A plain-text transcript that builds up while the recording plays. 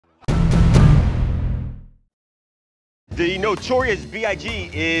The notorious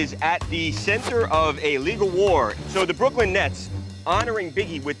B.I.G. is at the center of a legal war. So the Brooklyn Nets, honoring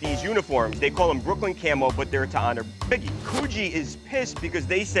Biggie with these uniforms, they call them Brooklyn Camo, but they're to honor Biggie. Coogi is pissed because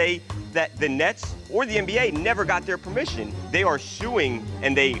they say that the Nets or the NBA never got their permission. They are suing,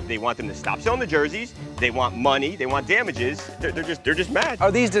 and they want them to stop selling the jerseys. They want money. They want damages. They're just mad.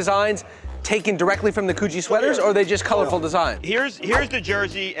 Are these designs taken directly from the Coogi sweaters, or are they just colorful designs? Here's the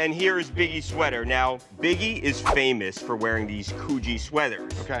jersey, and here's Biggie's sweater. Now, Biggie is famous for wearing these Coogi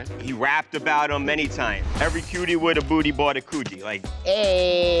sweaters. Okay. He rapped about them many times. Every cutie with a booty bought a Coogi. Like,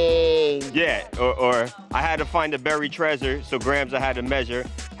 hey. Yeah, or I had to find a buried treasure, so grams I had to measure.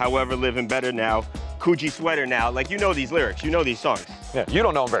 However, living better now. Coogi sweater now. Like, you know these lyrics, you know these songs. Yeah, you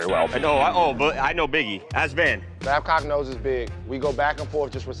don't know them very well. But I know Biggie. As Van. Babcock knows is big. We go back and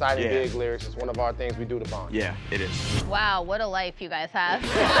forth just reciting big lyrics. It's one of our things we do to bond. Yeah, it is. Wow, what a life you guys have.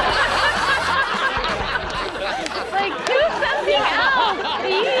 Like, do something else,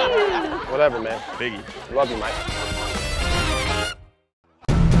 please. Whatever, man. Biggie. Love you, Mike.